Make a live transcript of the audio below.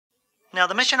Now,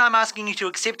 the mission I'm asking you to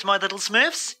accept, my little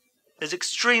Smurfs, is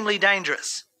extremely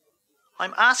dangerous.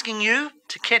 I'm asking you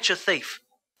to catch a thief.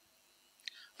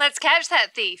 Let's catch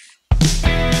that thief.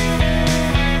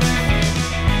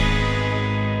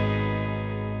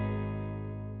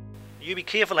 You be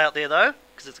careful out there, though,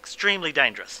 because it's extremely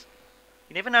dangerous.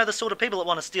 You never know the sort of people that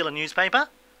want to steal a newspaper.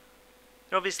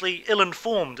 They're obviously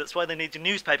ill-informed. That's why they need a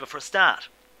newspaper for a start.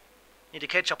 Need to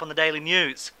catch up on the daily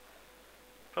news.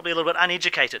 Probably a little bit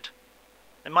uneducated.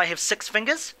 They might have 6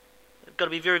 fingers. They've got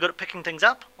to be very good at picking things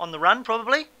up on the run,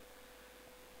 probably.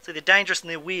 So they're dangerous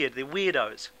and they're weird. They're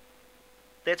weirdos.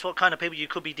 That's what kind of people you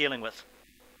could be dealing with.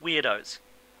 Weirdos.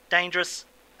 Dangerous,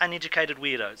 uneducated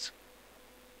weirdos.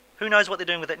 Who knows what they're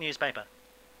doing with that newspaper?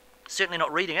 Certainly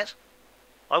not reading it.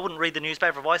 I wouldn't read the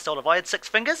newspaper if I stole it. If I had 6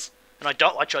 fingers, and I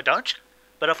don't, which I don't,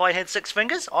 but if I had 6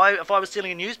 fingers, if I was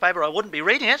stealing a newspaper, I wouldn't be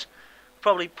reading it.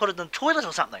 Probably put it in the toilet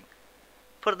or something.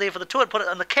 Put it there for the toilet, put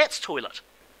it in the cat's toilet.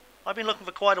 I've been looking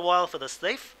for quite a while for this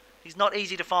thief. He's not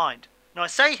easy to find. Now I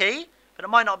say he, but it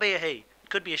might not be a he. It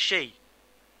could be a she.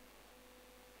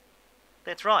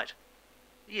 That's right.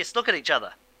 Yes, look at each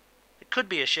other. It could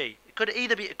be a she. It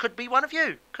could be one of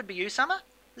you. Could be you, Summer.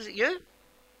 Is it you?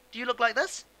 Do you look like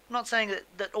this? I'm not saying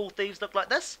that all thieves look like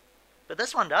this, but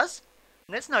this one does.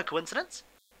 And that's no coincidence.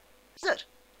 Is it?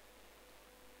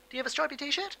 Do you have a stripy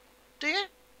t-shirt? Do you?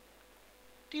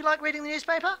 Do you like reading the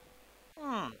newspaper?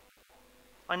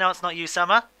 I know it's not you,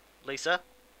 Summer. Lisa.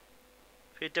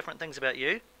 I've heard different things about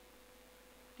you.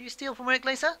 Do you steal from work,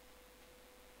 Lisa?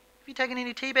 Have you taken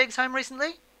any tea bags home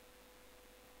recently?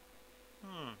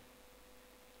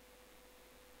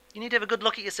 You need to have a good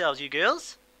look at yourselves, you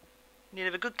girls. You need to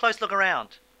have a good close look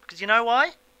around. Because you know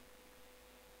why?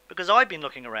 Because I've been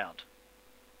looking around.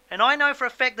 And I know for a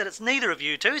fact that it's neither of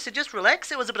you two, so just relax.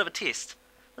 It was a bit of a test.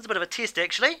 It was a bit of a test,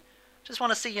 actually. Just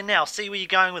want to see you now, see where you're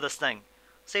going with this thing.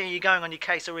 See how you're going on your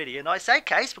case already. And I say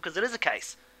case because it is a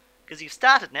case. Because you've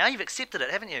started now, you've accepted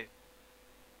it, haven't you?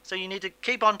 So you need to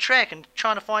keep on track and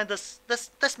trying to find this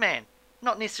man.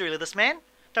 Not necessarily this man.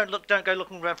 Don't go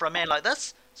looking around for a man like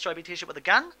this. Stripy t-shirt with a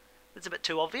gun. It's a bit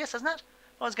too obvious, isn't it?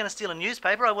 If I was going to steal a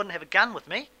newspaper, I wouldn't have a gun with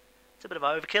me. It's a bit of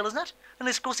overkill, isn't it?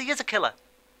 Unless, of course, he is a killer.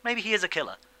 Maybe he is a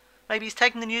killer. Maybe he's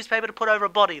taking the newspaper to put over a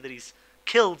body that he's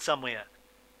killed somewhere.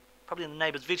 Probably in the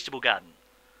neighbour's vegetable garden.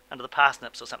 Under the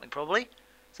parsnips or something, probably.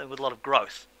 Something with a lot of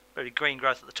growth. Very green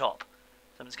growth at the top.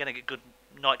 Something that's going to get good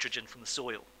nitrogen from the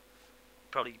soil.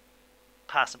 Probably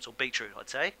parsnips or beetroot, I'd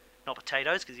say. Not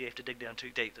potatoes, because you have to dig down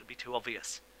too deep. That would be too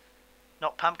obvious.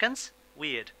 Not pumpkins?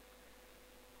 Weird.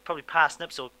 Probably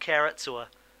parsnips or carrots or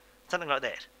something like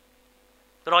that.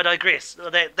 But I digress.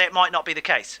 That might not be the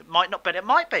case. It might not, but it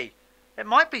might be. It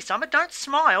might be, Summer. Don't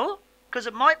smile, because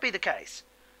it might be the case.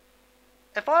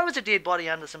 If I was a dead body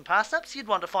under some parsnips, you'd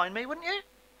want to find me, wouldn't you?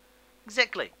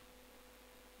 Exactly.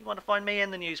 You want to find me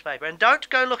in the newspaper. And don't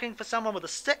go looking for someone with a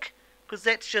stick, because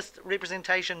that's just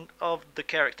representation of the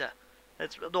character.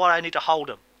 That's why I need to hold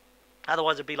him.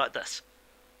 Otherwise it'd be like this.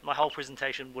 My whole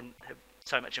presentation wouldn't have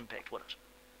so much impact, would it?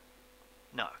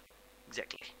 No.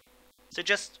 Exactly. So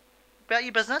just about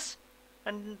your business,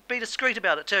 and be discreet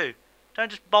about it too. Don't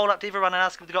just bowl up to everyone and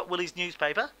ask if they've got Willie's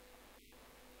newspaper.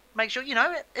 Make sure,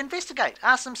 investigate.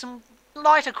 Ask them some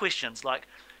lighter questions like,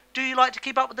 do you like to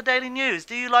keep up with the daily news?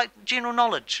 Do you like general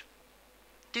knowledge?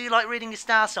 Do you like reading your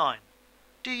star sign?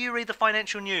 Do you read the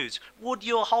financial news? Would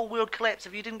your whole world collapse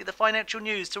if you didn't get the financial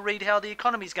news to read how the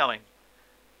economy's going?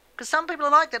 Because some people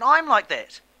are like that. I'm like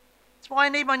that. That's why I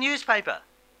need my newspaper.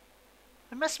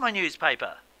 I miss my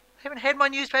newspaper. I haven't had my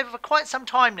newspaper for quite some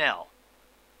time now.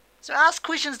 So ask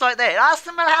questions like that. Ask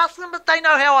them if they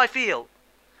know how I feel.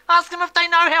 Ask them if they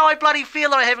know how I bloody feel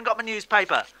that I haven't got my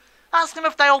newspaper. Ask them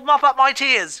if they'll mop up my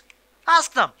tears.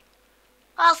 Ask them.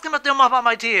 Ask them if they'll mop up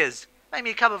my tears. Make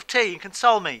me a cup of tea and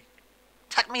console me.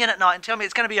 Tuck me in at night and tell me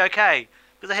it's going to be okay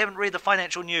because I haven't read the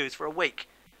financial news for a week.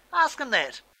 Ask them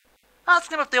that. Ask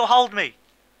them if they'll hold me.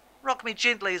 Rock me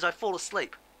gently as I fall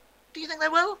asleep. Do you think they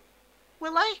will?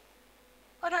 Will they?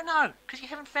 I don't know, because you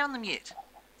haven't found them yet.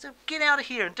 So get out of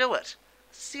here and do it.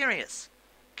 Serious.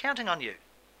 Counting on you.